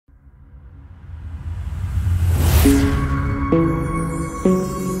You're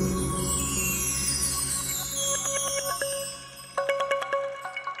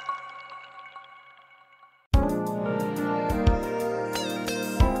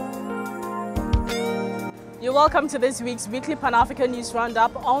welcome to this week's weekly Pan-African News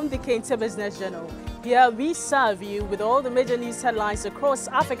Roundup on the Kente Business Journal. Here we serve you with all the major news headlines across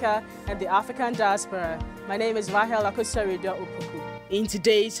Africa and the African diaspora. My name is Rahel Akosarido Upuku. In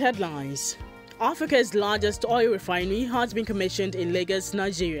today's headlines, Africa's largest oil refinery has been commissioned in Lagos,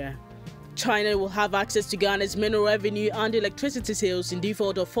 Nigeria. China will have access to Ghana's mineral revenue and electricity sales in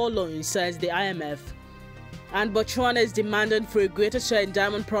default of 4 loans, says the IMF. And Botswana is demanding for a greater share in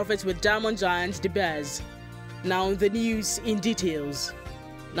diamond profits with diamond giant De Beers. Now the news in details.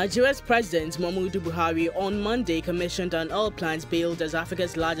 Nigeria's President Muhammadu Buhari on Monday commissioned an oil plant built as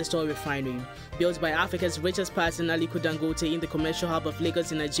Africa's largest oil refinery. Built by Africa's richest person Aliko Dangote in the commercial hub of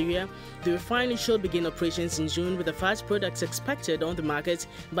Lagos in Nigeria, the refinery should begin operations in June with the first products expected on the market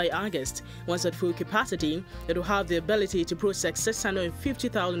by August. Once at full capacity, it will have the ability to process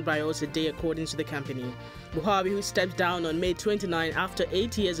 650,000 barrels a day according to the company. Buhari, who stepped down on May 29 after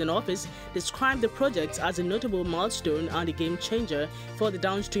 8 years in office, described the project as a notable milestone and a game changer for the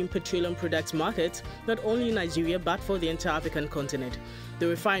downstream petroleum products market, not only in Nigeria but for the entire African continent. The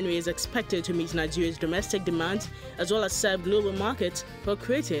refinery is expected to meet Nigeria's domestic demand as well as serve global markets while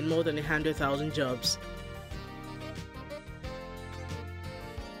creating more than 100,000 jobs.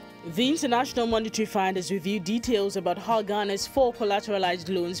 The International Monetary Fund has reviewed details about how Ghana's 4 collateralized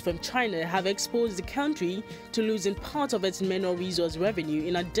loans from China have exposed the country to losing part of its mineral resource revenue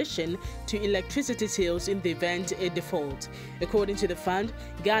in addition to electricity sales in the event it defaults. According to the fund,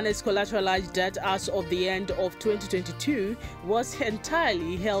 Ghana's collateralized debt as of the end of 2022 was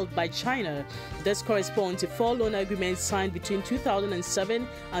entirely held by China. This corresponds to 4 loan agreements signed between 2007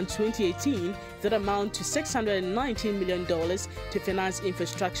 and 2018 that amount to $619 million to finance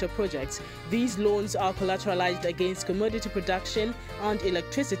infrastructure projects. These loans are collateralized against commodity production and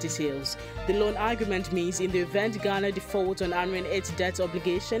electricity sales. The loan agreement means in the event Ghana defaults on honoring its debt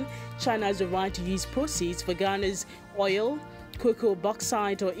obligation, China has the right to use proceeds for Ghana's oil, cocoa,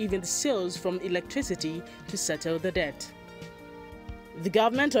 bauxite, or even the sales from electricity to settle the debt. The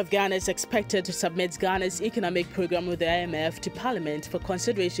government of Ghana is expected to submit Ghana's economic program with the IMF to Parliament for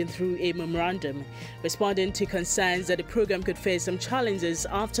consideration through a memorandum, responding to concerns that the program could face some challenges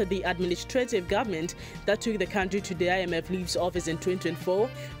after the administrative government that took the country to the IMF leaves office in 2024.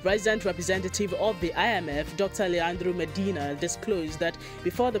 Resident representative of the IMF, Dr. Leandro Medina, disclosed that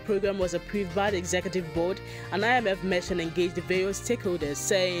before the program was approved by the executive board, an IMF mission engaged the various stakeholders,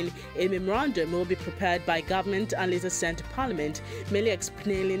 saying a memorandum will be prepared by government and later sent to Parliament,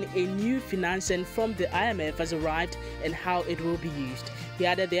 explaining a new financing from the IMF has arrived and how it will be used. He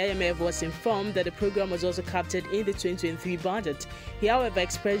added the IMF was informed that the program was also captured in the 2023 budget. He, however,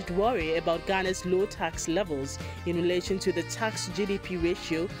 expressed worry about Ghana's low tax levels in relation to the tax-GDP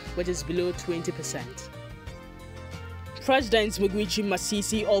ratio, which is below 20%. President Mokgweetsi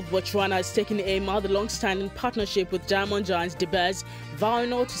Masisi of Botswana has taken aim at the long-standing partnership with diamond giant De Beers, vowing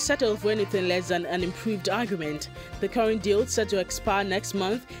not to settle for anything less than an improved agreement. The current deal, set to expire next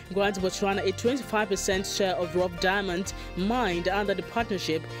month, grants Botswana a 25% share of rough diamonds mined under the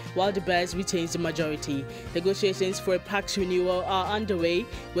partnership, while De Beers retains the majority. Negotiations for a pact renewal are underway,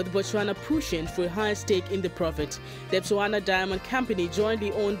 with Botswana pushing for a higher stake in the profit. The Botswana Diamond Company,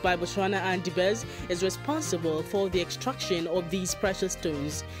 jointly owned by Botswana and De Beers, is responsible for the extraction of these precious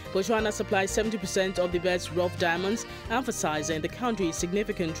stones. Botswana supplies 70% of De Beers' rough diamonds, emphasizing the country's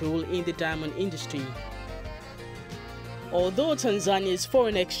significant role in the diamond industry. Although Tanzania's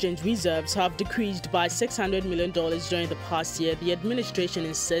foreign exchange reserves have decreased by $600 million during the past year, the administration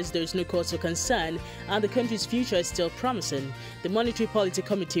insists there is no cause for concern and the country's future is still promising. The Monetary Policy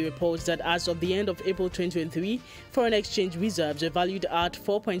Committee reports that as of the end of April 2023, foreign exchange reserves are valued at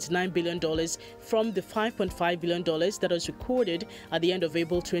 $4.9 billion from the $5.5 billion that was recorded at the end of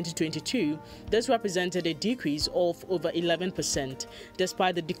April 2022. This represented a decrease of over 11%.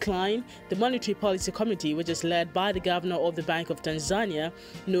 Despite the decline, the Monetary Policy Committee, which is led by the governor of the Bank of Tanzania,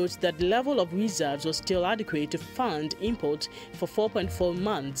 notes that the level of reserves was still adequate to fund imports for 4.4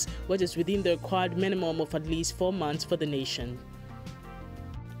 months, which is within the required minimum of at least 4 months for the nation.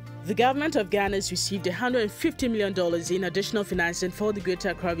 The government of Ghana has received $150 million in additional financing for the Greater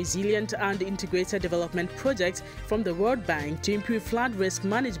Accra Resilient and Integrated Development Project from the World Bank to improve flood risk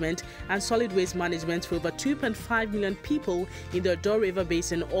management and solid waste management for over 2.5 million people in the Ado River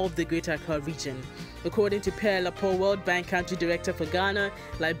Basin of the Greater Accra region. According to Pierre Laporte, World Bank Country Director for Ghana,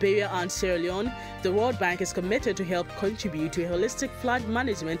 Liberia and Sierra Leone, the World Bank is committed to help contribute to a holistic flood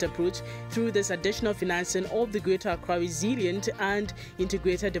management approach through this additional financing of the Greater Accra Resilient and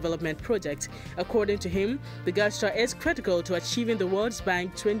Integrated Development Project. According to him, the gesture is critical to achieving the World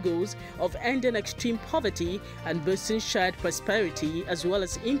Bank's twin goals of ending extreme poverty and boosting shared prosperity, as well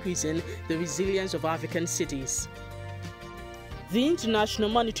as increasing the resilience of African cities. The International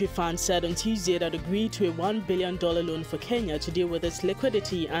Monetary Fund said on Tuesday that it agreed to a $1 billion loan for Kenya to deal with its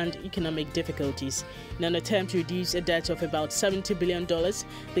liquidity and economic difficulties. In an attempt to reduce a debt of about $70 billion,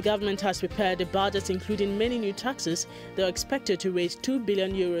 the government has prepared a budget including many new taxes that are expected to raise €2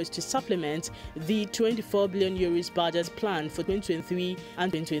 billion to supplement the €24 billion budget plan for 2023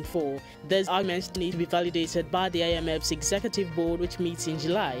 and 2024. These arguments need to be validated by the IMF's Executive Board, which meets in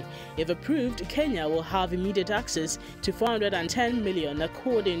July. If approved, Kenya will have immediate access to $410 million,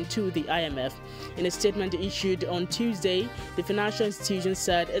 according to the IMF. In a statement issued on Tuesday, the financial institution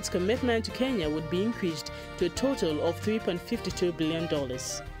said its commitment to Kenya would be increased to a total of $3.52 billion.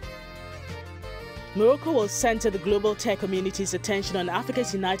 Morocco will center the global tech community's attention on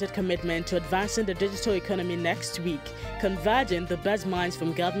Africa's united commitment to advancing the digital economy next week, converging the best minds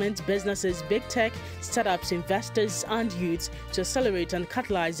from government, businesses, big tech, startups, investors, and youths to accelerate and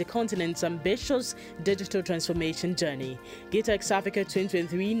catalyze the continent's ambitious digital transformation journey. GITEX Africa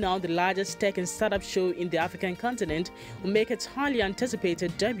 2023, now the largest tech and startup show in the African continent, will make its highly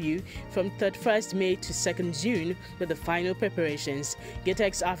anticipated debut from 31st May to 2nd June with the final preparations.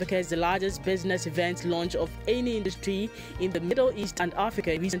 GITEX Africa is the largest business event launch of any industry in the Middle East and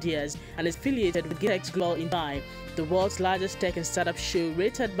Africa in recent years and is affiliated with GITEX Global in Dubai, the world's largest tech and startup show,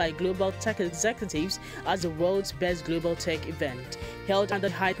 rated by global tech executives as the world's best global tech event. Held under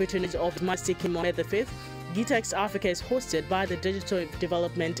the high patronage of Master King Mohammed V, GITEX Africa is hosted by the Digital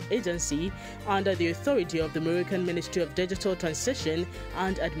Development Agency under the authority of the Moroccan Ministry of Digital Transition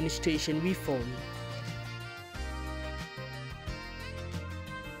and Administration Reform.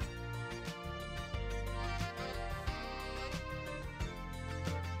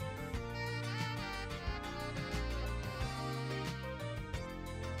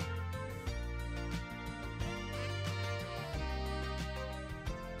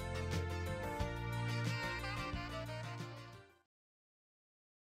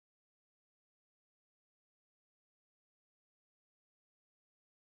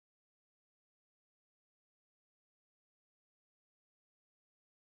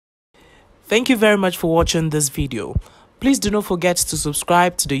 Thank you very much for watching this video. Please do not forget to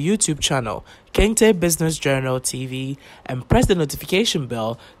subscribe to the YouTube channel Kente Business Journal TV and press the notification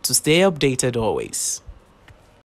bell to stay updated always.